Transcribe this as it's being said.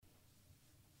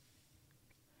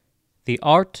The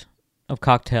art of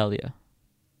cocktailia.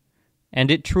 And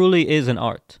it truly is an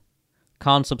art,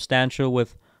 consubstantial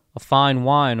with a fine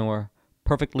wine or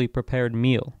perfectly prepared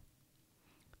meal.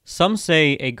 Some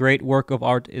say a great work of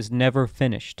art is never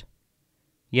finished,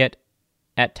 yet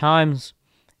at times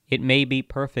it may be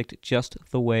perfect just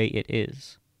the way it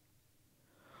is.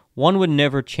 One would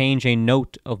never change a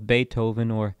note of Beethoven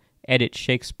or edit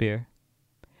Shakespeare.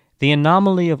 The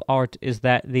anomaly of art is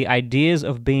that the ideas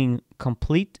of being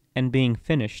complete and being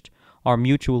finished are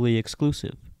mutually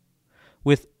exclusive.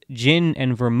 With gin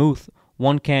and vermouth,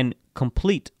 one can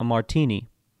complete a martini,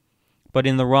 but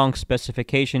in the wrong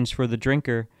specifications for the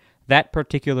drinker, that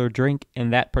particular drink in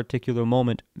that particular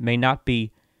moment may not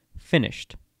be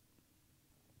finished.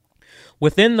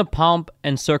 Within the pomp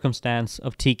and circumstance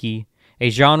of tiki, a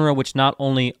genre which not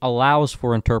only allows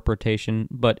for interpretation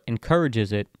but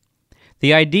encourages it,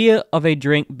 the idea of a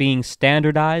drink being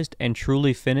standardized and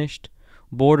truly finished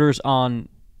borders on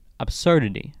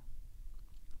absurdity.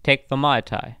 Take the Mai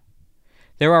Tai.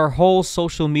 There are whole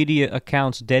social media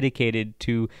accounts dedicated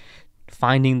to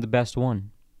finding the best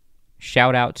one.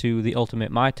 Shout out to the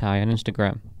Ultimate Mai Tai on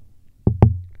Instagram.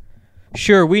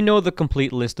 Sure, we know the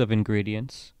complete list of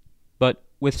ingredients, but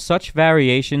with such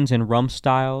variations in rum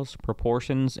styles,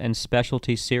 proportions, and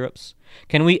specialty syrups,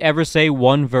 can we ever say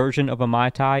one version of a Mai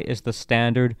Tai is the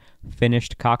standard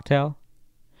finished cocktail?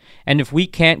 And if we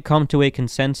can't come to a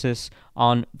consensus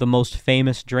on the most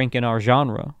famous drink in our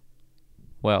genre,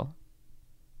 well,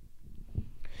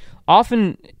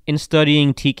 often in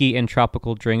studying tiki and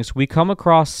tropical drinks, we come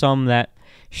across some that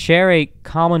share a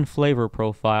common flavor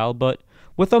profile, but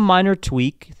with a minor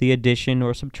tweak, the addition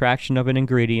or subtraction of an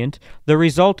ingredient, the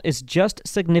result is just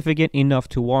significant enough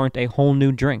to warrant a whole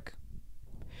new drink.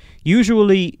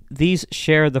 Usually, these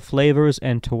share the flavors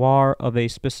and terroir of a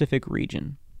specific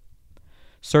region.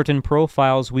 Certain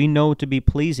profiles we know to be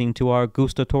pleasing to our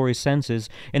gustatory senses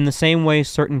in the same way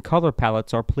certain color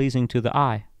palettes are pleasing to the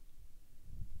eye.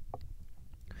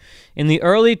 In the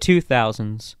early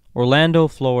 2000s, Orlando,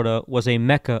 Florida was a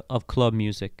mecca of club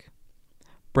music.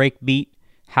 Breakbeat,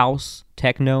 house,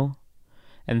 techno,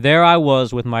 and there I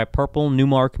was with my purple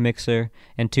Numark mixer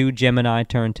and 2 Gemini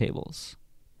turntables.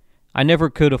 I never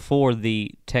could afford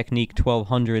the Technique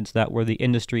 1200s that were the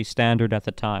industry standard at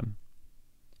the time.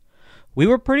 We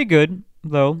were pretty good,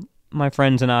 though, my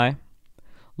friends and I,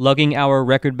 lugging our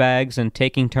record bags and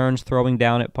taking turns throwing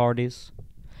down at parties.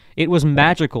 It was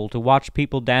magical to watch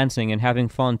people dancing and having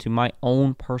fun to my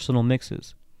own personal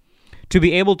mixes. To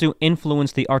be able to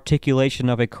influence the articulation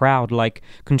of a crowd like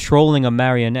controlling a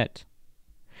marionette.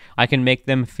 I can make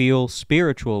them feel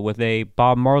spiritual with a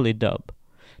Bob Marley dub,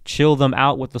 chill them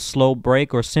out with a slow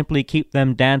break, or simply keep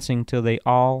them dancing till they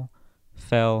all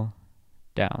fell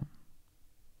down.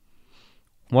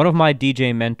 One of my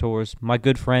DJ mentors, my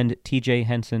good friend TJ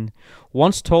Henson,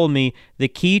 once told me the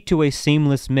key to a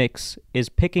seamless mix is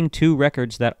picking 2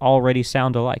 records that already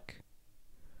sound alike.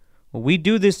 We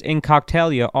do this in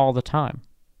Cocktailia all the time.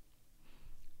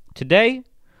 Today,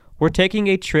 we're taking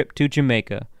a trip to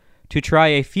Jamaica to try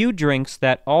a few drinks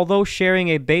that, although sharing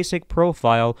a basic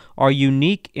profile, are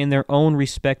unique in their own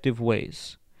respective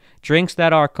ways. Drinks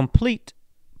that are complete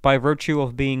by virtue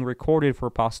of being recorded for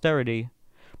posterity,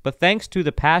 but thanks to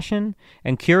the passion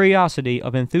and curiosity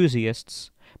of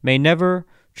enthusiasts, may never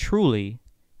truly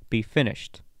be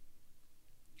finished.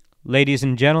 Ladies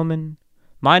and gentlemen,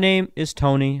 my name is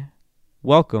Tony.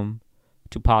 Welcome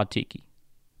to Pod Tiki.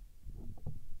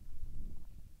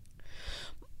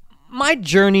 My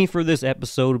journey for this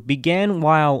episode began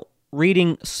while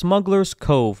reading Smuggler's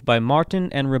Cove by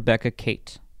Martin and Rebecca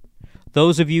Kate.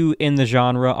 Those of you in the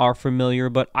genre are familiar,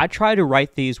 but I try to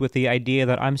write these with the idea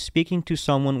that I'm speaking to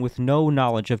someone with no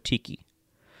knowledge of tiki.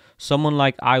 Someone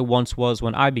like I once was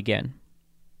when I began.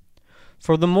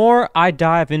 For the more I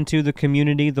dive into the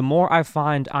community, the more I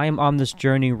find I am on this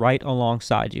journey right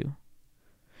alongside you.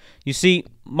 You see,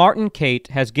 Martin Kate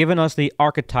has given us the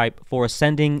archetype for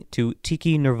ascending to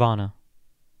tiki nirvana.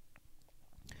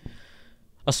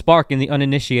 A spark in the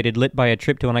uninitiated lit by a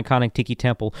trip to an iconic tiki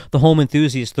temple. The home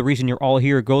enthusiast, the reason you're all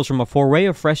here, goes from a foray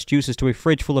of fresh juices to a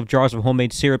fridge full of jars of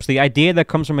homemade syrups. The idea that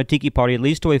comes from a tiki party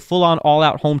leads to a full-on,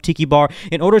 all-out home tiki bar.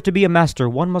 In order to be a master,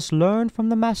 one must learn from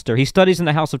the master. He studies in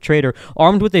the House of Trader,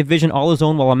 armed with a vision all his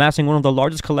own while amassing one of the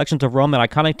largest collections of rum and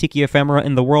iconic tiki ephemera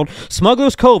in the world.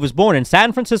 Smuggler's Cove is born in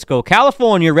San Francisco,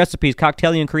 California. Recipes,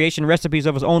 Cocktailia creation, recipes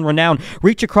of his own renown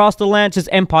reach across the lands. His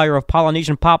empire of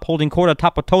Polynesian pop holding court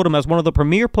atop a totem as one of the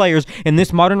premier players in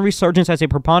this modern resurgence as a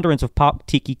preponderance of pop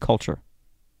tiki culture.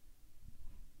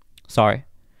 Sorry,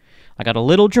 I got a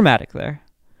little dramatic there.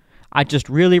 I just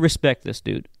really respect this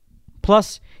dude.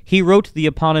 Plus, he wrote the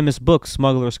eponymous book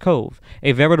Smuggler's Cove,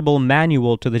 a veritable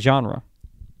manual to the genre.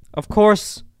 Of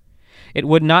course, it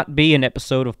would not be an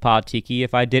episode of Pod Tiki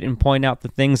if I didn't point out the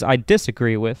things I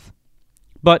disagree with,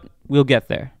 but we'll get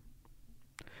there.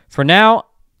 For now,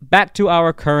 back to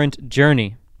our current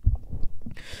journey.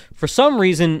 For some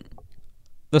reason,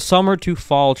 the summer to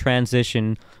fall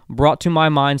transition brought to my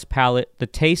mind's palate the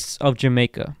tastes of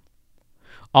Jamaica.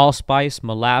 Allspice,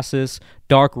 molasses,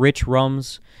 dark, rich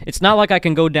rums. It's not like I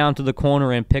can go down to the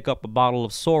corner and pick up a bottle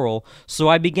of sorrel, so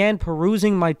I began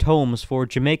perusing my tomes for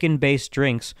Jamaican-based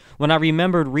drinks when I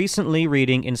remembered recently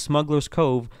reading in Smuggler's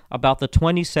Cove about the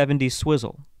 2070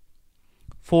 Swizzle.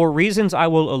 For reasons I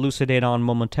will elucidate on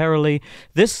momentarily,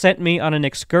 this sent me on an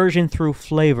excursion through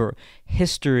flavor,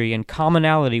 history, and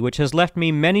commonality which has left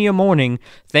me many a morning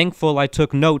thankful I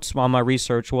took notes on my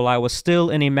research while I was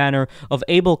still in a manner of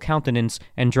able countenance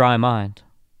and dry mind.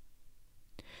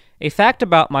 A fact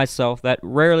about myself that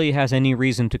rarely has any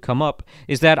reason to come up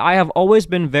is that I have always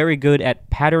been very good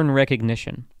at pattern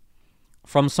recognition.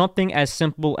 From something as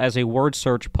simple as a word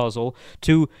search puzzle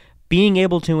to being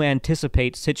able to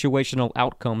anticipate situational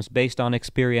outcomes based on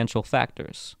experiential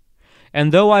factors.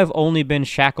 And though I've only been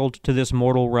shackled to this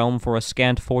mortal realm for a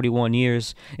scant 41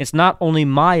 years, it's not only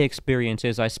my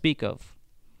experiences I speak of.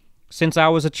 Since I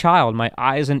was a child, my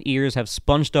eyes and ears have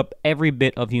sponged up every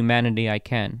bit of humanity I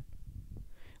can.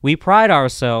 We pride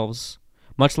ourselves,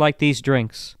 much like these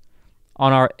drinks,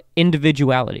 on our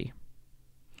individuality,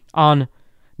 on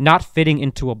not fitting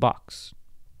into a box.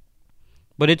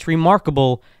 But it's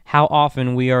remarkable how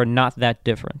often we are not that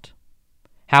different.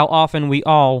 How often we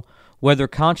all, whether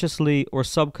consciously or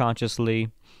subconsciously,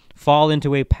 fall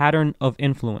into a pattern of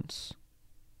influence.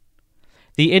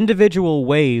 The individual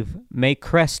wave may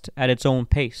crest at its own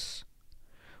pace,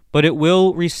 but it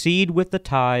will recede with the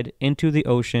tide into the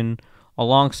ocean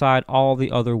alongside all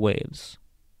the other waves.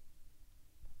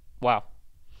 Wow.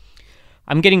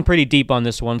 I'm getting pretty deep on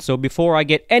this one, so before I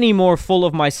get any more full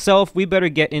of myself, we better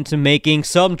get into making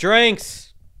some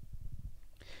drinks.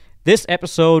 This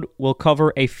episode will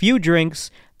cover a few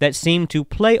drinks that seem to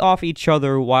play off each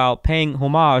other while paying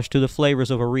homage to the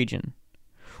flavors of a region.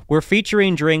 We're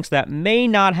featuring drinks that may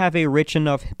not have a rich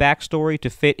enough backstory to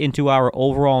fit into our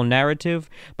overall narrative,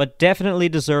 but definitely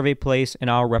deserve a place in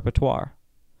our repertoire.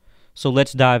 So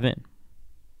let's dive in.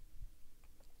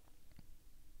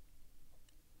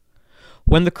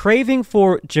 When the craving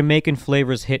for Jamaican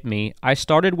flavors hit me, I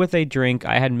started with a drink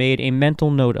I had made a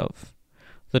mental note of,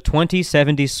 the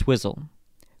 2070 Swizzle,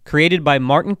 created by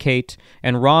Martin Cate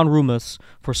and Ron Rumus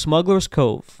for Smuggler's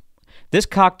Cove. This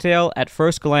cocktail, at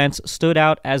first glance, stood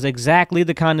out as exactly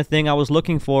the kind of thing I was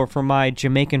looking for my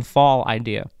Jamaican fall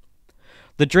idea.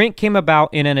 The drink came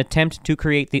about in an attempt to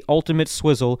create the ultimate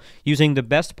swizzle using the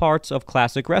best parts of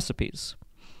classic recipes.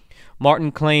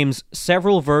 Martin claims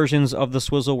several versions of the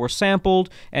swizzle were sampled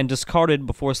and discarded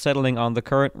before settling on the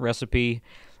current recipe,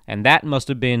 and that must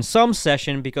have been some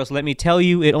session because let me tell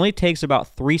you, it only takes about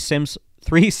three sips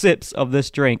of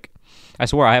this drink. I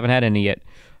swear I haven't had any yet.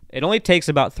 It only takes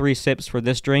about 3 sips for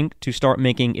this drink to start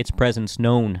making its presence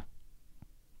known.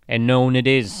 And known it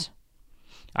is.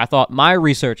 I thought my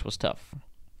research was tough.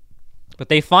 But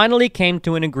they finally came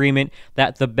to an agreement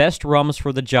that the best rums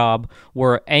for the job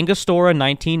were Angostura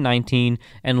 1919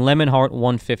 and Lemonheart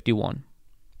 151.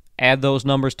 Add those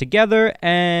numbers together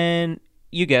and,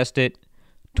 you guessed it,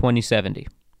 2070.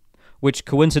 Which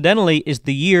coincidentally is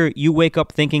the year you wake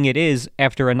up thinking it is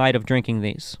after a night of drinking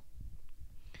these.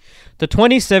 The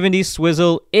 2070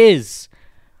 Swizzle is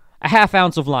a half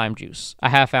ounce of lime juice, a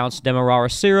half ounce Demerara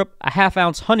syrup, a half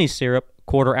ounce honey syrup,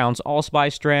 1/4 ounce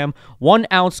allspice dram, 1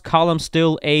 ounce column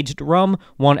still aged rum,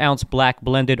 1 ounce black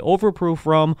blended overproof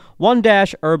rum, 1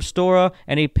 dash herb stora,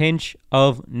 and a pinch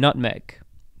of nutmeg.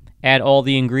 Add all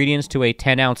the ingredients to a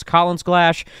 10 ounce Collins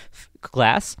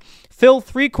glass. Fill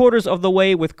 3/4 of the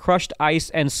way with crushed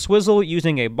ice and swizzle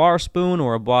using a bar spoon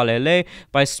or a bois-lele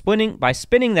by spinning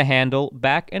the handle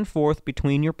back and forth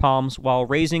between your palms while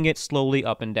raising it slowly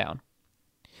up and down.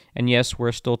 And yes,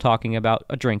 we're still talking about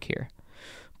a drink here.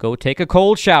 Go take a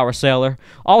cold shower, sailor.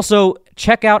 Also,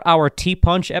 check out our Tea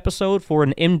Punch episode for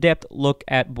an in-depth look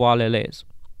at bois-leles.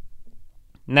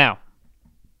 Now.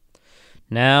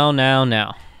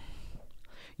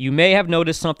 You may have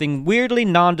noticed something weirdly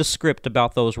nondescript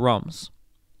about those rums.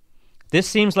 This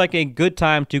seems like a good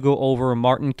time to go over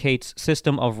Martin Cate's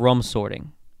system of rum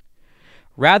sorting.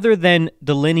 Rather than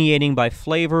delineating by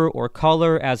flavor or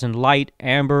color, as in light,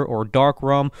 amber, or dark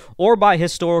rum, or by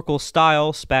historical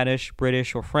style, Spanish,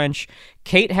 British, or French,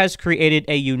 Cate has created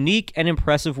a unique and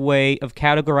impressive way of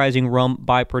categorizing rum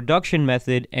by production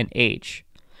method and age.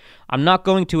 I'm not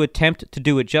going to attempt to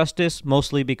do it justice,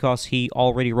 mostly because he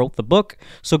already wrote the book,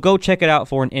 so go check it out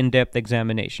for an in-depth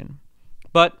examination.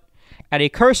 But at a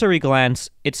cursory glance,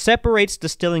 it separates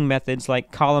distilling methods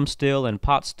like column still and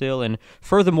pot still, and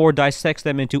furthermore dissects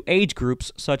them into age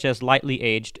groups such as lightly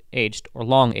aged, aged, or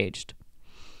long aged.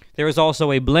 There is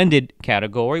also a blended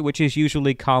category, which is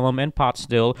usually column and pot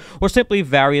still, or simply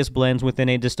various blends within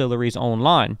a distillery's own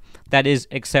line. That is,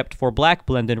 except for black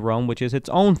blended rum, which is its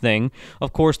own thing.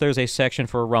 Of course, there's a section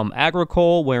for rum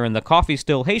agricole, wherein the coffee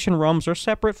still Haitian rums are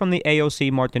separate from the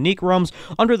AOC Martinique rums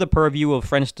under the purview of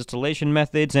French distillation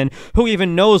methods, and who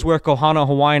even knows where Kohana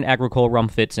Hawaiian agricole rum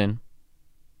fits in.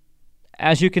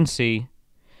 As you can see,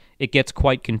 it gets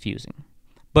quite confusing,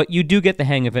 but you do get the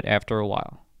hang of it after a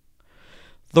while.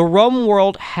 The rum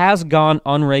world has gone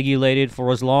unregulated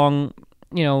for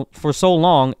so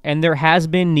long, and there has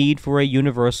been need for a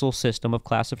universal system of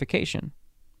classification.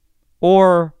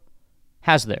 Or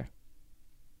has there?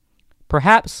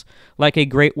 Perhaps, like a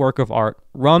great work of art,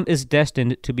 rum is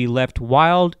destined to be left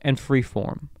wild and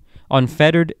freeform,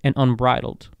 unfettered and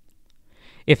unbridled.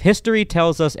 If history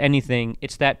tells us anything,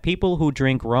 it's that people who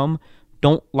drink rum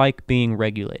don't like being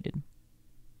regulated.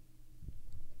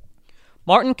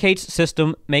 Martin Cate's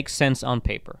system makes sense on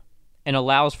paper and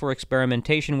allows for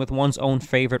experimentation with one's own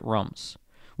favorite rums,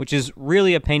 which is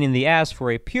really a pain in the ass for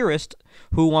a purist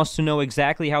who wants to know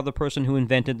exactly how the person who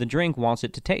invented the drink wants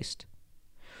it to taste.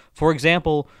 For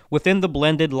example, within the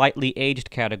blended lightly aged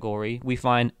category, we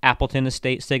find Appleton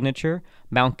Estate Signature,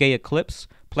 Mount Gay Eclipse,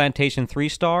 Plantation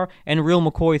 3-Star, and Real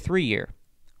McCoy 3-Year.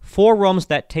 4 rums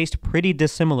that taste pretty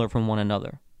dissimilar from one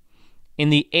another. In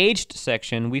the aged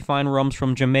section, we find rums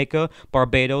from Jamaica,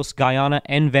 Barbados, Guyana,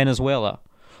 and Venezuela.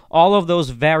 All of those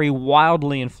vary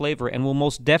wildly in flavor and will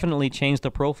most definitely change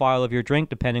the profile of your drink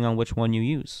depending on which one you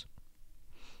use.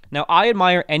 Now, I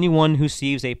admire anyone who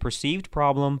sees a perceived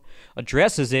problem,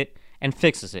 addresses it, and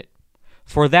fixes it.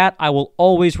 For that, I will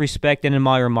always respect and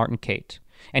admire Martin Cate.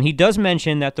 And he does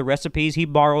mention that the recipes he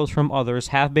borrows from others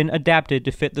have been adapted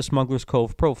to fit the Smuggler's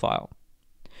Cove profile.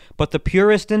 But the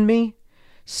purist in me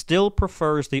still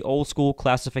prefers the old-school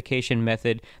classification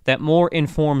method that more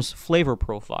informs flavor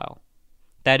profile.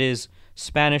 That is,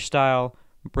 Spanish style,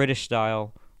 British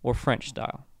style, or French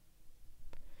style.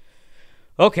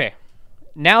 Okay,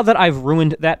 now that I've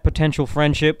ruined that potential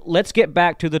friendship, let's get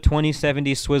back to the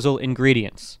 2070 Swizzle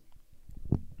ingredients.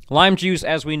 Lime juice,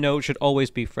 as we know, should always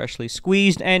be freshly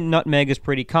squeezed, and nutmeg is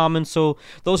pretty common, so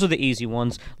those are the easy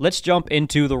ones. Let's jump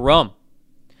into the rum.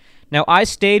 Now, I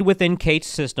stayed within Cate's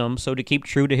system, so to keep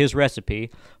true to his recipe,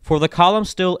 for the column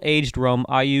still aged rum,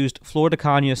 I used Flor de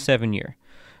Caña 7-Year.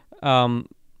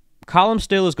 Column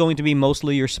still is going to be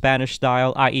mostly your Spanish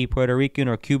style, i.e. Puerto Rican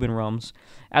or Cuban rums.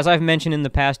 As I've mentioned in the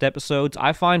past episodes,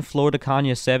 I find Flor de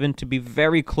Caña 7 to be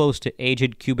very close to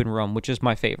aged Cuban rum, which is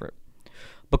my favorite.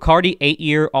 Bacardi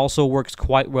 8-Year also works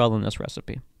quite well in this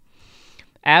recipe.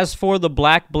 As for the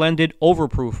black blended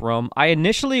overproof rum, I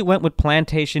initially went with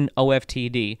Plantation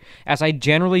OFTD, as I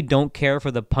generally don't care for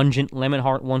the pungent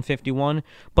Lemonheart 151,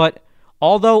 but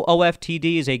although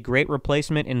OFTD is a great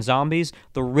replacement in Zombies,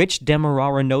 the rich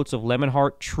Demerara notes of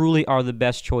Lemonheart truly are the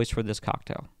best choice for this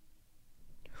cocktail.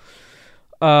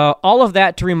 All of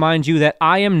that to remind you that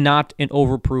I am not an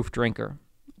overproof drinker.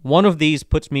 One of these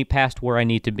puts me past where I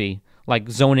need to be,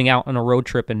 like zoning out on a road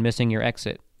trip and missing your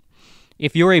exit.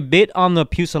 If you're a bit on the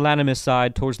pusillanimous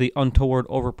side towards the untoward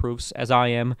overproofs, as I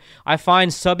am, I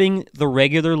find subbing the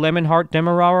regular Lemonheart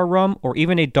Demerara rum, or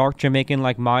even a dark Jamaican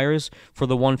like Myers for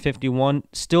the 151,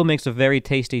 still makes a very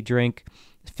tasty drink,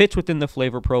 fits within the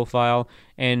flavor profile,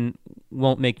 and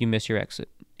won't make you miss your exit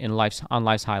on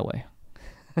life's highway.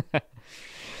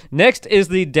 Next is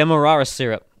the Demerara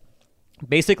syrup.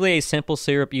 Basically a simple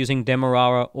syrup using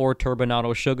Demerara or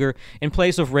turbinado sugar in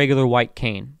place of regular white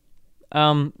cane.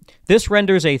 This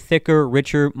renders a thicker,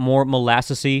 richer, more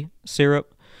molassesy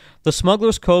syrup. The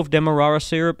Smuggler's Cove Demerara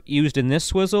syrup used in this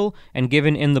swizzle and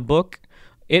given in the book,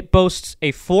 it boasts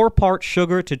a 4-part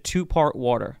sugar to 2-part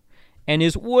water and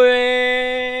is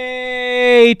way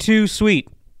too sweet.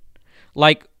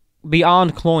 Like,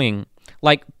 beyond cloying.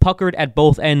 Like, puckered at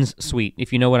both ends sweet,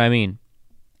 if you know what I mean.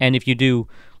 And if you do,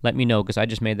 let me know, because I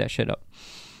just made that shit up.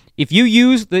 If you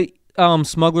use the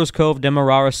Smuggler's Cove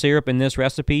Demerara syrup in this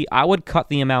recipe, I would cut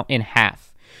the amount in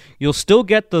half. You'll still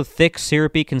get the thick,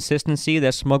 syrupy consistency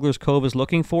that Smuggler's Cove is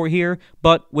looking for here,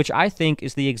 but which I think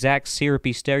is the exact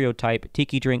syrupy stereotype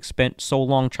Tiki Drink spent so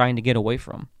long trying to get away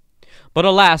from. But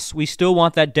alas, we still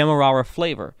want that Demerara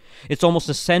flavor. It's almost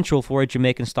essential for a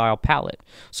Jamaican-style palate.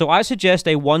 So I suggest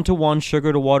a 1-to-1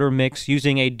 sugar-to-water mix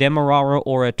using a Demerara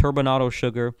or a turbinado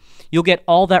sugar. You'll get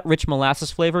all that rich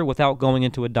molasses flavor without going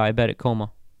into a diabetic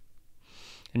coma.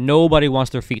 And nobody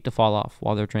wants their feet to fall off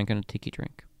while they're drinking a tiki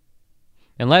drink.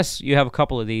 Unless you have a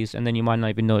couple of these, and then you might not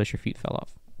even notice your feet fell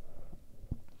off.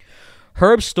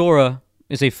 Herb Stora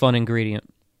is a fun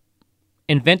ingredient.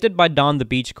 Invented by Don the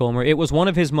Beachcomber, it was one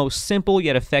of his most simple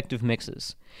yet effective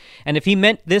mixes. And if he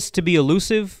meant this to be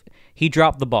elusive, he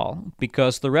dropped the ball,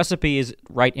 because the recipe is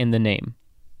right in the name.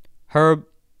 Herb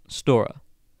Stora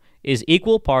is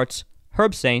equal parts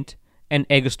Herb Saint and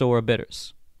Angostura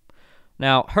bitters.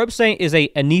 Now, Herb Saint is a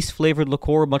anise-flavored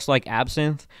liqueur, much like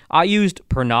absinthe. I used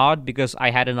Pernod because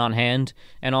I had it on hand,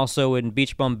 and also in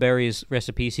Beach Bum Berry's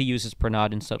recipes, he uses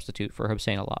Pernod in substitute for Herb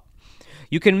Saint a lot.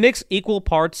 You can mix equal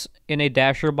parts in a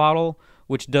dasher bottle,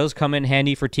 which does come in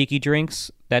handy for tiki drinks.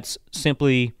 That's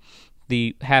simply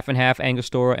the half and half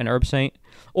Angostura and Herb Saint.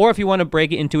 Or if you want to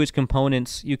break it into its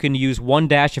components, you can use 1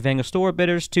 dash of Angostura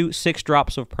bitters to 6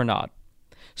 drops of Pernod.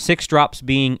 6 drops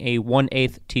being a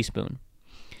 1/8 teaspoon.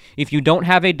 If you don't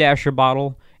have a dasher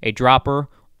bottle, a dropper,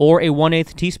 or a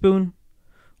 1/8 teaspoon,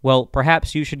 well,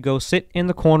 perhaps you should go sit in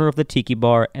the corner of the tiki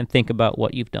bar and think about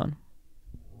what you've done.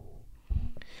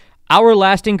 Our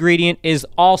last ingredient is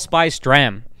allspice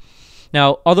dram,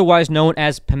 now otherwise known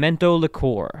as pimento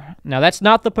liqueur. Now that's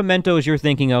not the pimentos you're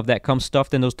thinking of that come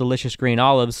stuffed in those delicious green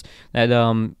olives that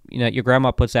your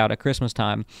grandma puts out at Christmas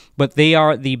time, but they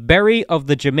are the berry of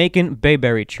the Jamaican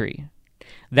bayberry tree.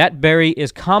 That berry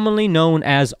is commonly known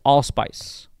as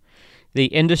allspice. The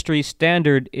industry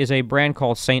standard is a brand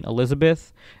called St.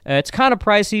 Elizabeth. It's kind of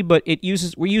pricey, but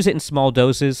we use it in small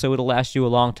doses, so it'll last you a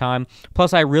long time.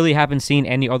 Plus, I really haven't seen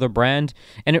any other brand,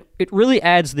 and it really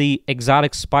adds the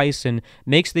exotic spice and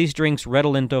makes these drinks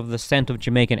redolent of the scent of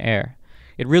Jamaican air.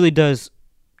 It really does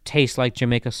taste like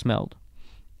Jamaica smelled,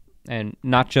 and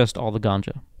not just all the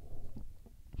ganja.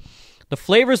 The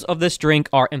flavors of this drink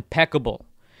are impeccable.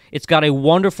 It's got a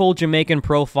wonderful Jamaican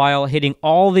profile, hitting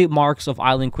all the marks of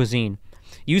island cuisine.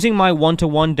 Using my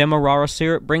 1-to-1 Demerara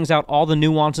syrup brings out all the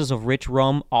nuances of rich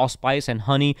rum, allspice, and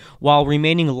honey while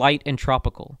remaining light and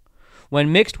tropical.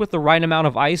 When mixed with the right amount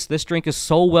of ice, this drink is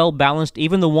so well balanced,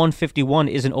 even the 151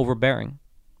 isn't overbearing.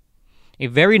 A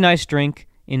very nice drink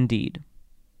indeed.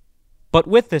 But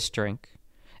with this drink,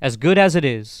 as good as it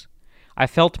is, I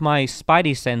felt my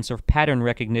spidey sense of pattern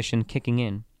recognition kicking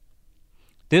in.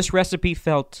 This recipe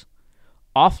felt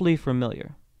awfully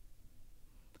familiar.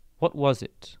 What was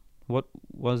it? What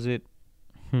was it?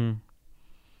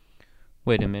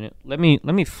 Wait a minute. Let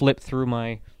me flip through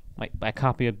my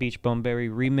copy of Beach Bum Berry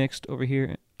Remixed over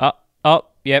here.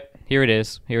 Yep, here it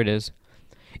is.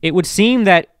 It would seem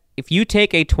that if you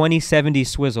take a 2070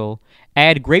 swizzle,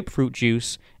 add grapefruit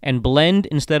juice, and blend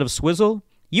instead of swizzle,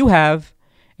 you have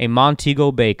a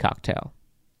Montego Bay cocktail.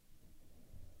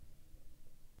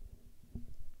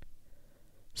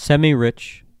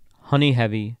 Semi-rich,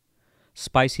 honey-heavy,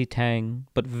 spicy tang,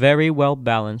 but very well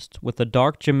balanced, with the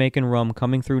dark Jamaican rum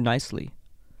coming through nicely.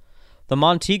 The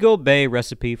Montego Bay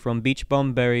recipe from Beach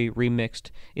Bum Berry Remixed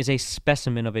is a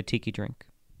specimen of a tiki drink.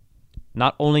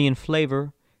 Not only in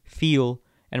flavor, feel,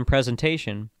 and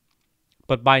presentation,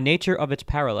 but by nature of its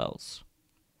parallels.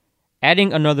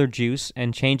 Adding another juice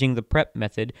and changing the prep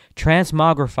method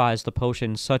transmogrifies the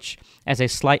potion such as a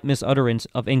slight misutterance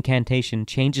of incantation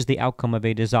changes the outcome of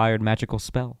a desired magical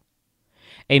spell.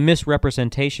 A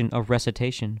misrepresentation of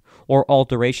recitation or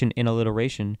alteration in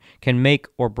alliteration can make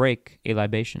or break a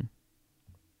libation.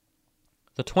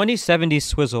 The 2070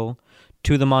 swizzle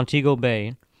to the Montego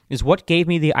Bay is what gave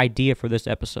me the idea for this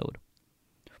episode.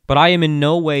 But I am in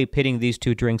no way pitting these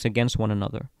two drinks against one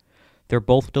another. They're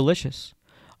both delicious.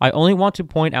 I only want to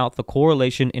point out the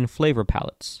correlation in flavor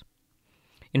palettes.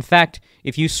 In fact,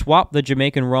 if you swap the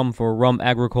Jamaican rum for rum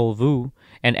agricole vue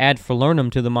and add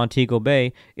falernum to the Montego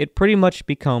Bay, it pretty much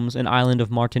becomes an island of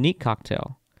Martinique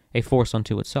cocktail, a force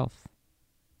unto itself.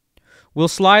 We'll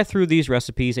slide through these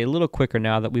recipes a little quicker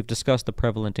now that we've discussed the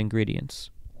prevalent ingredients.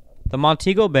 The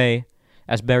Montego Bay,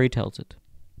 as Berry tells it.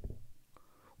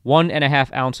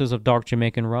 1.5 ounces of dark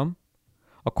Jamaican rum,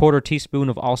 1/4 teaspoon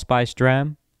of allspice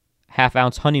dram, 1/2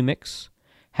 ounce honey mix,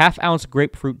 1/2 ounce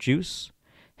grapefruit juice,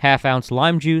 1/2 ounce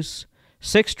lime juice,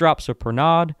 6 drops of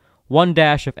Pernod, 1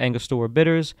 dash of Angostura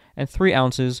bitters, and 3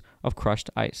 ounces of crushed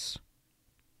ice.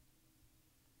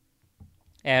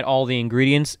 Add all the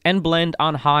ingredients and blend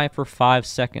on high for 5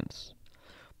 seconds.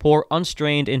 Pour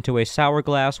unstrained into a sour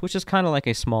glass, which is kind of like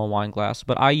a small wine glass,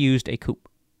 but I used a coupe.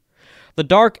 The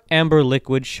dark amber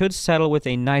liquid should settle with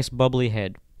a nice bubbly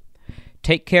head.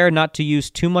 Take care not to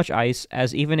use too much ice,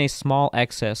 as even a small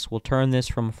excess will turn this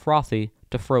from frothy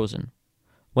to frozen.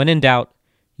 When in doubt,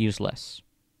 use less.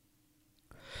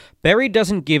 Berry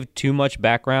doesn't give too much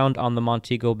background on the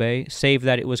Montego Bay, save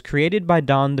that it was created by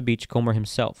Don the Beachcomber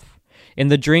himself. In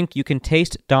the drink, you can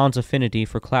taste Don's affinity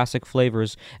for classic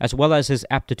flavors as well as his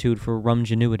aptitude for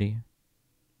rumgenuity.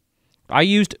 I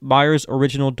used Meyer's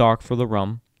Original Dark for the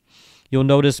rum. You'll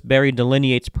notice Barry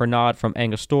delineates Pernod from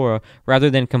Angostura rather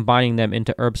than combining them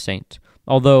into Herb Saint,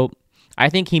 although I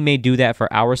think he may do that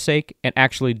for our sake and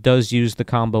actually does use the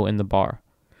combo in the bar.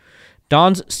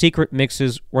 Don's secret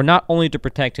mixes were not only to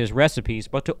protect his recipes,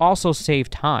 but to also save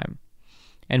time.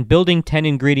 And building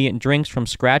 10-ingredient drinks from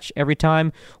scratch every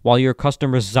time while your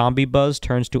customer's zombie buzz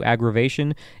turns to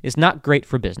aggravation is not great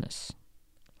for business.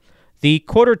 The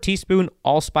quarter teaspoon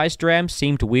allspice dram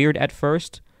seemed weird at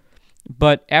first,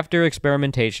 but after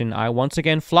experimentation, I once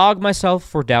again flogged myself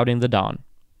for doubting the Don.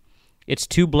 It's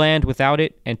too bland without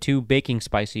it and too baking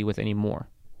spicy with any more.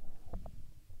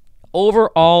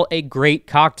 Overall, a great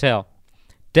cocktail.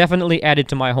 Definitely added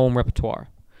to my home repertoire.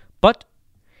 But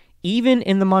even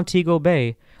in the Montego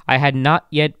Bay, I had not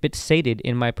yet been sated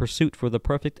in my pursuit for the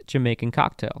perfect Jamaican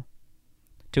cocktail.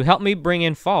 To help me bring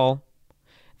in fall,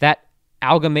 that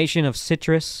amalgamation of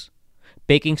citrus,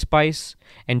 baking spice,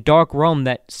 and dark rum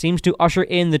that seems to usher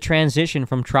in the transition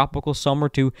from tropical summer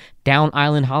to down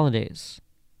island holidays.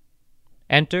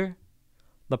 Enter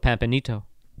the Pampanito.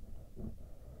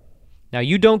 Now,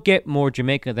 you don't get more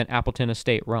Jamaica than Appleton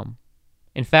Estate rum.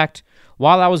 In fact,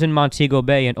 while I was in Montego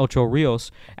Bay and Ocho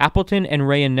Rios, Appleton and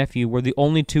Wray & Nephew were the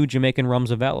only two Jamaican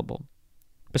rums available.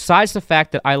 Besides the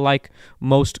fact that like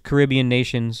most Caribbean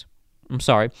nations,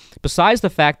 the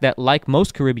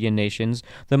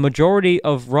majority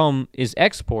of rum is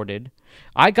exported,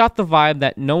 I got the vibe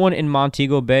that no one in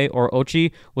Montego Bay or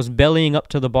Ochi was bellying up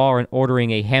to the bar and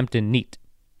ordering a Hampton Neat.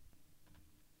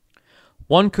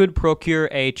 One could procure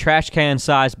a trash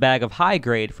can-sized bag of high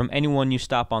grade from anyone you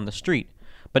stop on the street,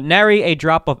 but nary a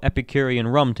drop of Epicurean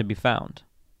rum to be found.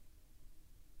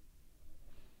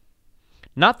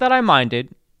 Not that I minded,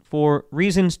 for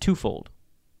reasons twofold.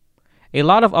 A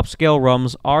lot of upscale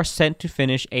rums are sent to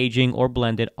finish aging or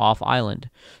blended off-island,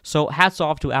 so hats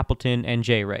off to Appleton and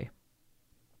J. Wray.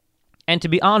 And to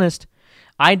be honest,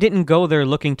 I didn't go there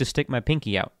looking to stick my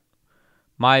pinky out.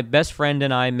 My best friend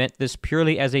and I meant this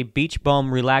purely as a beach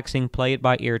bum relaxing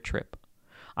play-it-by-ear trip.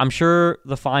 I'm sure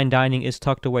the fine dining is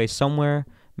tucked away somewhere,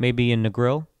 maybe in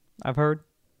Negril, I've heard.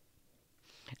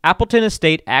 Appleton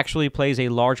Estate actually plays a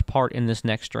large part in this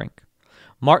next drink.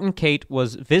 Martin Kate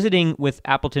was visiting with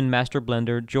Appleton master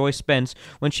blender Joy Spence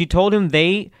when she told him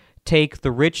they take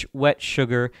the rich, wet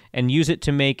sugar and use it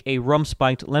to make a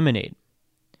rum-spiked lemonade.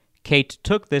 Kate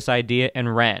took this idea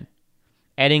and ran,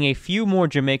 adding a few more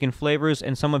Jamaican flavors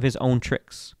and some of his own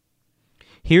tricks.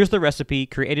 Here's the recipe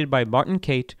created by Martin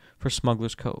Kate for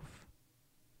Smuggler's Cove.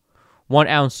 1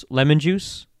 ounce lemon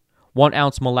juice, 1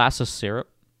 ounce molasses syrup,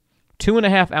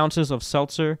 2.5 ounces of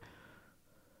seltzer,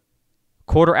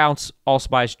 1/4 ounce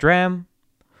allspice dram,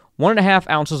 1.5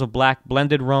 ounces of black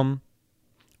blended rum,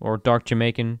 or dark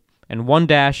Jamaican, and 1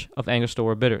 dash of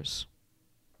Angostura bitters.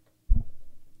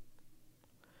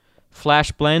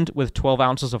 Flash blend with 12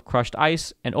 ounces of crushed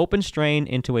ice and open strain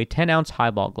into a 10-ounce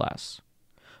highball glass.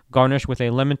 Garnish with a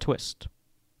lemon twist.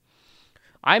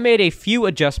 I made a few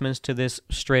adjustments to this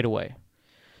straight away.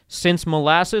 Since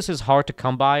molasses is hard to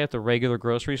come by at the regular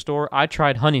grocery store, I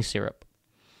tried honey syrup.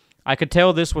 I could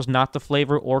tell this was not the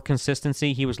flavor or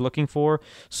consistency he was looking for,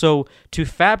 so to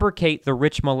fabricate the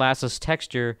rich molasses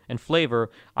texture and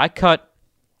flavor, I cut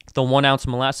the 1 ounce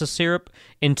molasses syrup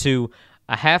into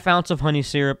a 1/2 ounce of honey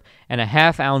syrup and a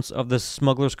 1/2 ounce of the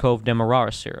Smuggler's Cove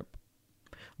Demerara syrup.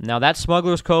 Now, that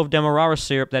Smuggler's Cove Demerara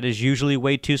syrup that is usually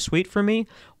way too sweet for me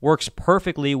works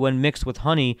perfectly when mixed with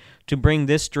honey to bring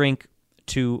this drink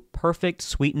to perfect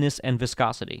sweetness and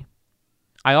viscosity.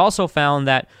 I also found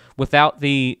that without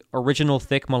the original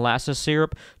thick molasses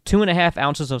syrup, 2.5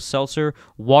 ounces of seltzer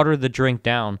watered the drink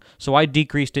down, so I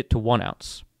decreased it to 1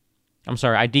 ounce.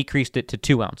 I decreased it to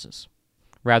 2 ounces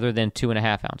rather than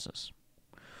 2.5 ounces.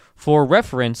 For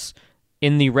reference,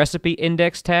 in the recipe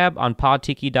index tab on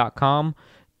podtiki.com,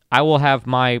 I will have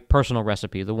my personal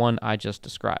recipe, the one I just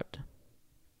described,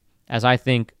 as I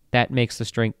think that makes this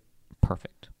drink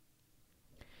perfect.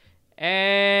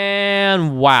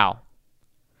 And wow.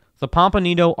 The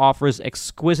Pampanito offers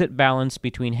exquisite balance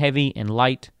between heavy and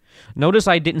light. Notice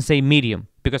I didn't say medium,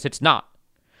 because it's not.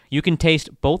 You can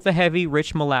taste both the heavy,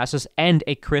 rich molasses and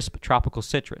a crisp tropical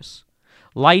citrus.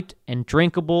 Light and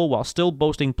drinkable while still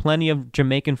boasting plenty of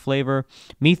Jamaican flavor,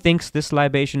 methinks this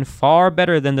libation far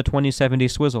better than the 2070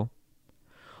 Swizzle.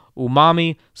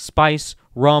 Umami, spice,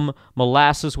 rum,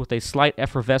 molasses with a slight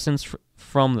effervescence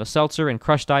from the seltzer and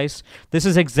crushed ice. This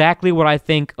is exactly what I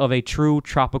think of a true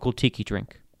tropical tiki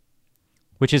drink,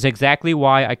 which is exactly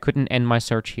why I couldn't end my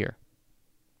search here.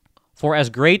 For as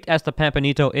great as the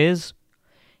Pampanito is,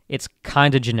 it's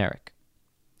kinda generic.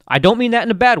 I don't mean that in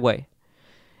a bad way.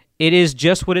 It is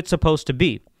just what it's supposed to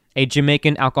be, a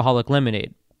Jamaican alcoholic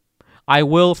lemonade. I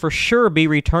will for sure be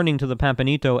returning to the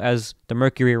Pampanito as the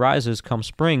mercury rises come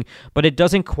spring, but it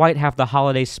doesn't quite have the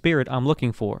holiday spirit I'm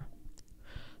looking for.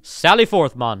 Sally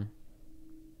forth, man.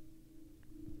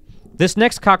 This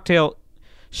next cocktail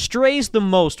strays the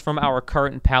most from our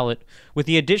current palate with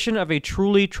the addition of a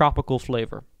truly tropical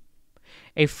flavor.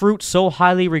 A fruit so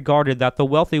highly regarded that the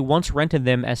wealthy once rented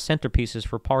them as centerpieces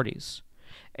for parties.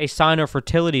 A sign of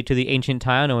fertility to the ancient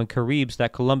Taino and Caribs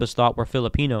that Columbus thought were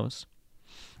Filipinos.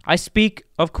 I speak,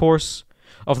 of course,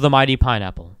 of the mighty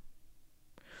pineapple.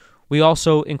 We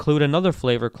also include another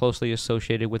flavor closely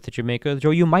associated with the Jamaica,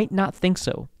 though you might not think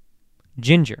so.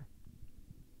 Ginger.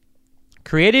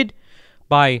 Created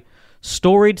by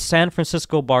storied San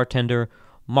Francisco bartender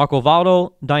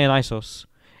Marcovaldo Dionysos,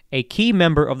 a key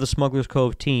member of the Smuggler's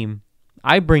Cove team,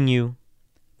 I bring you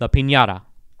the Piñata.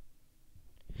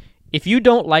 If you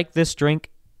don't like this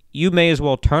drink, you may as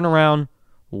well turn around,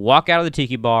 walk out of the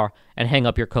tiki bar, and hang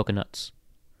up your coconuts.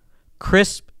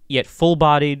 Crisp, yet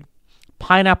full-bodied,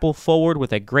 pineapple forward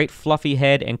with a great fluffy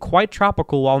head, and quite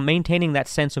tropical while maintaining that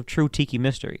sense of true tiki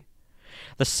mystery.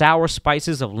 The sour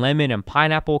spices of lemon and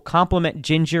pineapple complement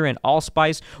ginger and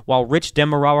allspice, while rich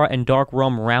demerara and dark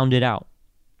rum round it out.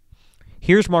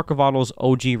 Here's Marcovaldo's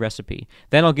OG recipe.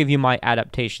 Then I'll give you my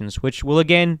adaptations, which will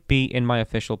again be in my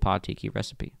official Pod Tiki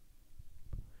recipe.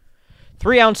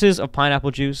 3 ounces of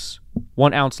pineapple juice,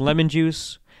 1 ounce lemon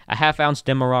juice, a half ounce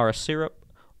demerara syrup,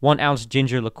 1 ounce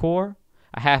ginger liqueur,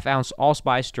 a half ounce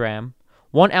allspice dram,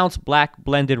 1 ounce black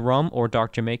blended rum or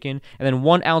dark Jamaican, and then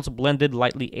 1 ounce blended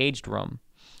lightly aged rum.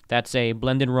 That's a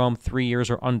blended rum 3 years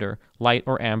or under, light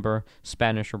or amber,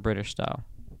 Spanish or British style.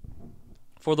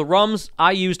 For the rums,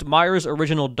 I used Myers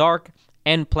Original Dark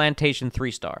and Plantation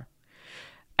 3-Star.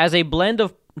 As a blend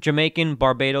of Jamaican,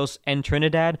 Barbados, and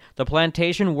Trinidad, the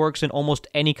Plantation works in almost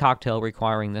any cocktail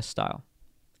requiring this style.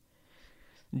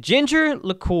 Ginger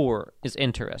liqueur is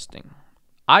interesting.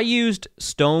 I used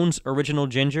Stone's Original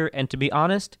Ginger, and to be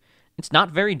honest, it's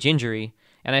not very gingery,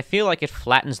 and I feel like it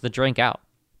flattens the drink out.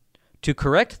 To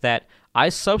correct that, I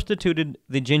substituted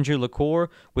the ginger liqueur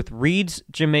with Reed's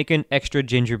Jamaican Extra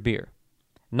Ginger Beer.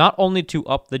 Not only to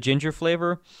up the ginger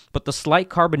flavor, but the slight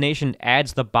carbonation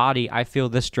adds the body I feel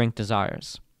this drink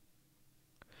desires.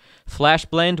 Flash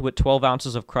blend with 12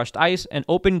 ounces of crushed ice and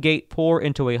open gate pour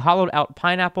into a hollowed out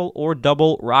pineapple or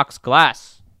double rocks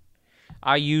glass.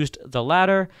 I used the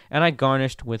latter and I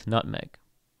garnished with nutmeg.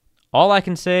 All I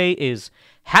can say is,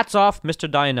 hats off,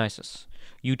 Mr. Dionysus.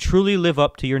 You truly live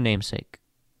up to your namesake.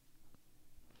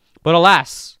 But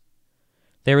alas,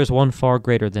 there is one far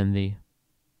greater than thee.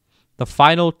 The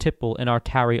final tipple in our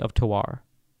tarry of Tawar.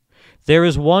 There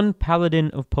is one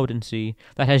paladin of potency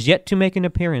that has yet to make an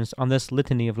appearance on this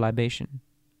litany of libation.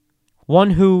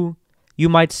 One who, you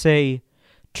might say,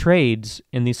 trades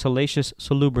in the salacious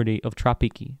salubrity of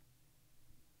Tropiki.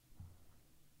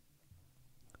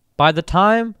 By the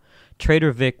time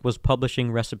Trader Vic was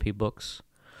publishing recipe books,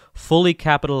 fully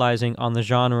capitalizing on the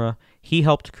genre he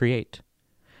helped create,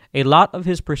 a lot of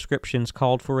his prescriptions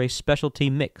called for a specialty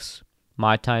mix,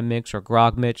 Mai Tai mix or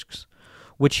grog mix,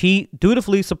 which he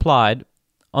dutifully supplied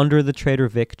under the Trader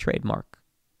Vic trademark.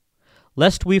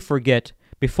 Lest we forget,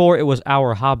 before it was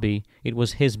our hobby, it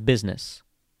was his business.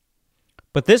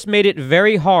 But this made it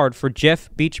very hard for Jeff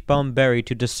Beachbum Berry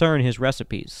to discern his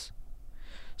recipes.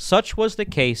 Such was the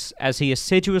case as he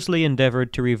assiduously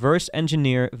endeavored to reverse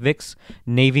engineer Vic's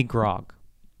Navy grog.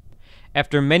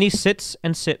 After many sits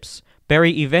and sips,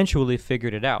 Berry eventually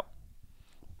figured it out.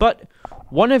 But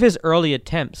one of his early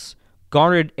attempts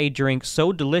garnered a drink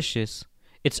so delicious,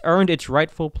 it's earned its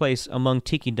rightful place among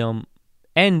Tikidom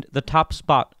and the top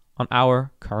spot on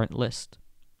our current list.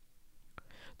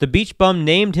 The beach bum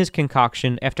named his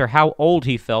concoction after how old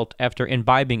he felt after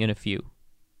imbibing in a few.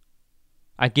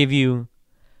 I give you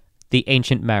the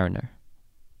Ancient Mariner.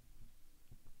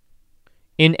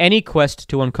 In any quest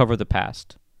to uncover the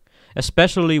past,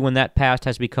 especially when that past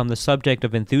has become the subject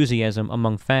of enthusiasm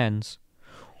among fans,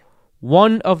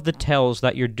 one of the tells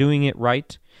that you're doing it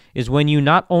right is when you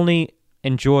not only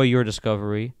enjoy your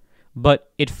discovery,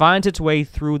 but it finds its way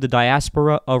through the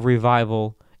diaspora of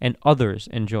revival and others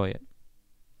enjoy it.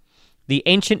 The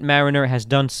Ancient Mariner has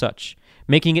done such,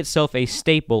 making itself a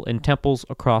staple in temples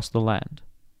across the land.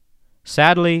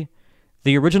 Sadly,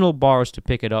 the original bars to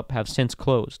pick it up have since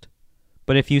closed,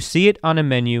 but if you see it on a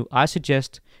menu, I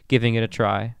suggest giving it a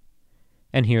try,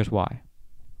 and here's why.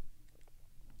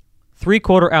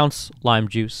 3/4 ounce lime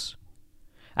juice,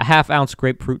 a half ounce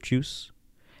grapefruit juice,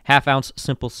 half ounce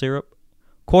simple syrup,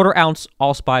 1/4 ounce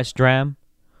allspice dram,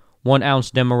 1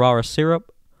 ounce Demerara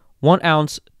syrup, 1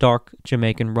 ounce dark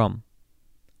Jamaican rum.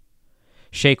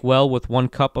 Shake well with 1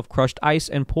 cup of crushed ice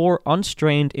and pour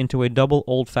unstrained into a double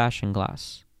old-fashioned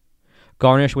glass.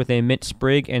 Garnish with a mint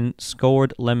sprig and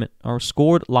scored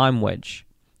lime wedge.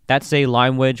 That's a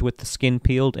lime wedge with the skin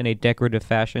peeled in a decorative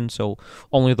fashion, so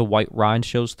only the white rind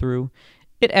shows through.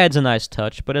 It adds a nice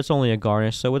touch, but it's only a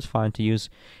garnish, so it's fine to use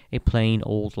a plain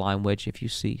old lime wedge if you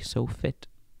see so fit.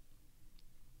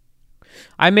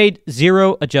 I made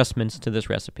 0 adjustments to this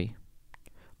recipe.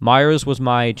 Myers was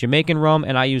my Jamaican rum,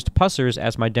 and I used Pusser's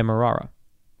as my Demerara.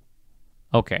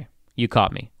 Okay, you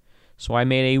caught me. So I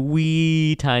made a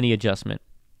wee tiny adjustment.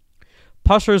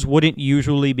 Pusser's wouldn't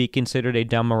usually be considered a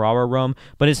Demerara rum,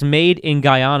 but it's made in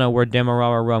Guyana where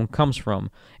Demerara rum comes from,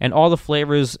 and all the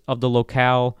flavors of the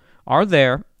locale are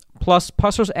there, plus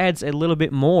Pusser's adds a little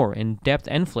bit more in depth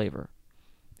and flavor.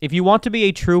 If you want to be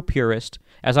a true purist,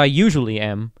 as I usually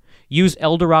am, use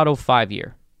Eldorado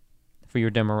 5-year for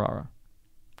your Demerara.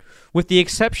 With the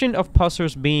exception of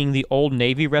Pusser's being the Old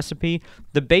Navy recipe,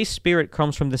 the base spirit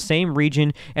comes from the same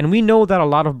region, and we know that a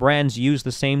lot of brands use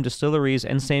the same distilleries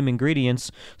and same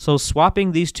ingredients, so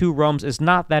swapping these 2 rums is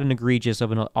not that egregious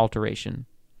of an alteration,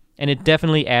 and it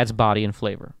definitely adds body and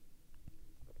flavor.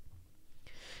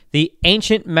 The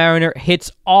Ancient Mariner hits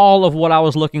all of what I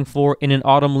was looking for in an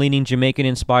autumn-leaning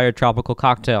Jamaican-inspired tropical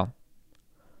cocktail.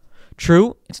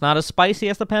 True, it's not as spicy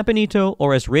as the Pampanito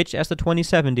or as rich as the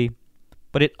 2070,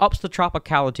 but it ups the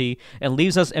tropicality and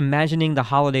leaves us imagining the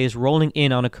holidays rolling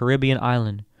in on a Caribbean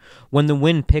island, when the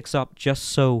wind picks up just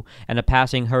so and a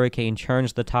passing hurricane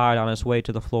churns the tide on its way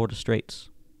to the Florida Straits.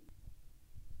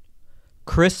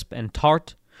 Crisp and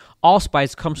tart,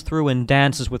 allspice comes through and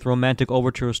dances with romantic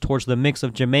overtures towards the mix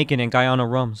of Jamaican and Guyana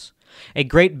rums. A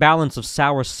great balance of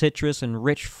sour citrus and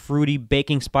rich, fruity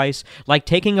baking spice, like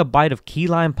taking a bite of key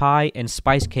lime pie and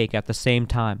spice cake at the same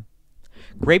time.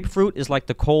 Grapefruit is like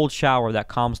the cold shower that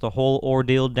calms the whole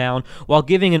ordeal down while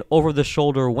giving an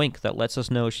over-the-shoulder wink that lets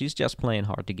us know she's just playing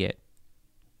hard to get.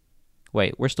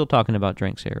 Wait, we're still talking about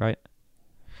drinks here, right?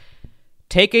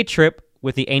 Take a trip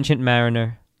with the Ancient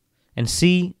Mariner and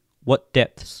see what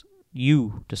depths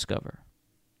you discover.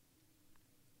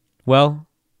 Well,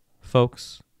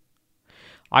 folks,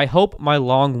 I hope my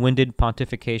long-winded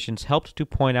pontifications helped to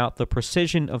point out the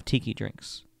precision of tiki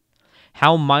drinks.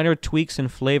 How minor tweaks in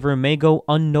flavor may go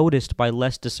unnoticed by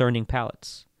less discerning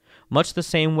palates, much the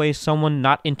same way someone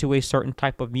not into a certain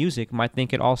type of music might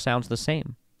think it all sounds the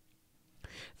same.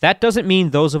 That doesn't mean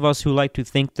those of us who like to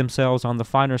think themselves on the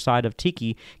finer side of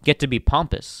tiki get to be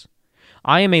pompous.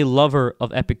 I am a lover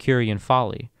of Epicurean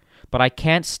folly, but I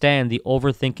can't stand the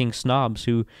overthinking snobs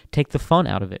who take the fun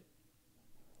out of it.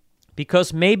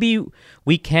 Because maybe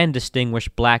we can distinguish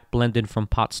black blended from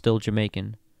pot still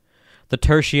Jamaican, the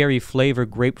tertiary flavor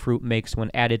grapefruit makes when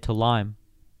added to lime,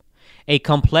 a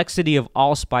complexity of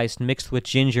allspice mixed with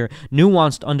ginger,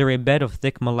 nuanced under a bed of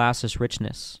thick molasses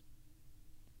richness.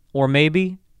 Or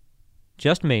maybe,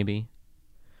 just maybe,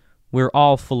 we're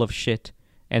all full of shit,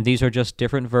 and these are just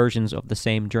different versions of the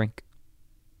same drink.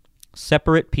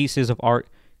 Separate pieces of art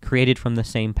created from the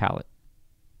same palette.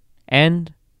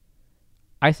 And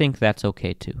I think that's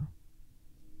okay too.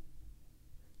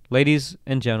 Ladies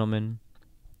and gentlemen,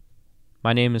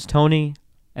 my name is Tony,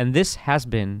 and this has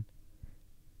been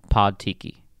Pod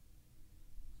Tiki.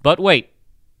 But wait!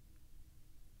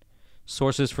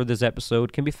 Sources for this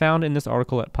episode can be found in this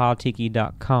article at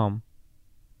podtiki.com.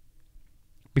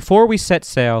 Before we set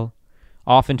sail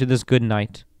off into this good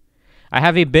night, I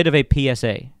have a bit of a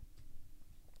PSA.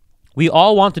 We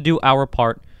all want to do our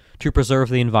part to preserve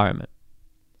the environment.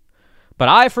 But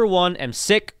I, for one, am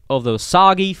sick of those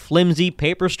soggy, flimsy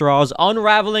paper straws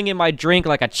unraveling in my drink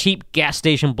like a cheap gas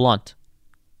station blunt.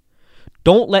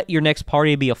 Don't let your next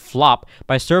party be a flop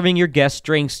by serving your guests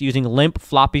drinks using limp,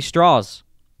 floppy straws.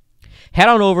 Head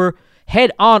on over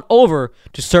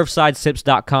to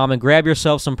surfsidesips.com and grab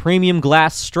yourself some premium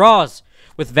glass straws.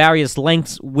 With various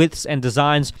lengths, widths, and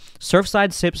designs,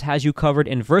 Surfside Sips has you covered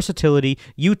in versatility,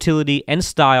 utility, and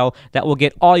style that will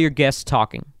get all your guests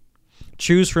talking.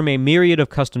 Choose from a myriad of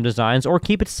custom designs or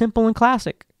keep it simple and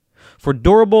classic. For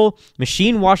durable,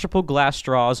 machine-washable glass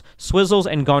straws, swizzles,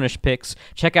 and garnish picks,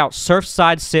 check out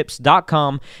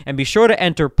surfsidesips.com and be sure to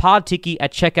enter PodTiki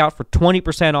at checkout for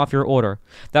 20% off your order.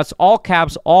 That's all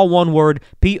caps, all one word,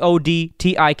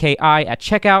 PODTIKI at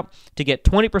checkout to get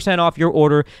 20% off your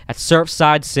order at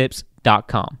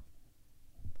surfsidesips.com.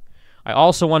 I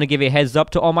also want to give a heads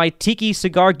up to all my tiki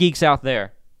cigar geeks out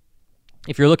there.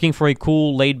 If you're looking for a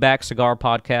cool, laid-back cigar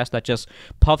podcast that just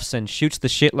puffs and shoots the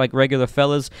shit like regular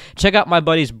fellas, check out my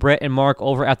buddies Brett and Mark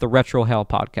over at the Retro Hell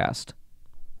podcast.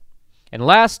 And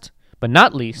last, but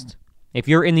not least, If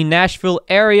you're in the Nashville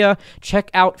area, check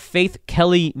out Faith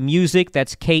Kelly Music,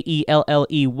 that's Kelley,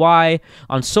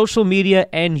 on social media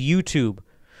and YouTube.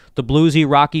 The bluesy,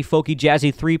 rocky, folky,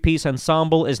 jazzy three-piece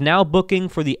ensemble is now booking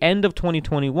for the end of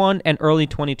 2021 and early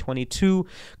 2022.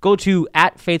 Go to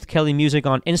 @FaithKellyMusic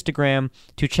on Instagram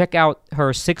to check out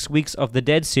her 6 Weeks of the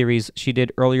Dead series she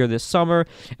did earlier this summer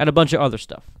and a bunch of other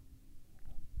stuff.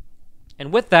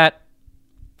 And with that,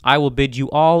 I will bid you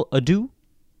all adieu.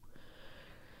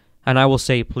 And I will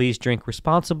say, please drink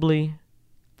responsibly.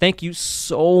 Thank you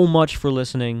so much for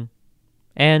listening.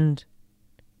 And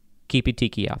keep it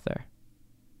tiki out there.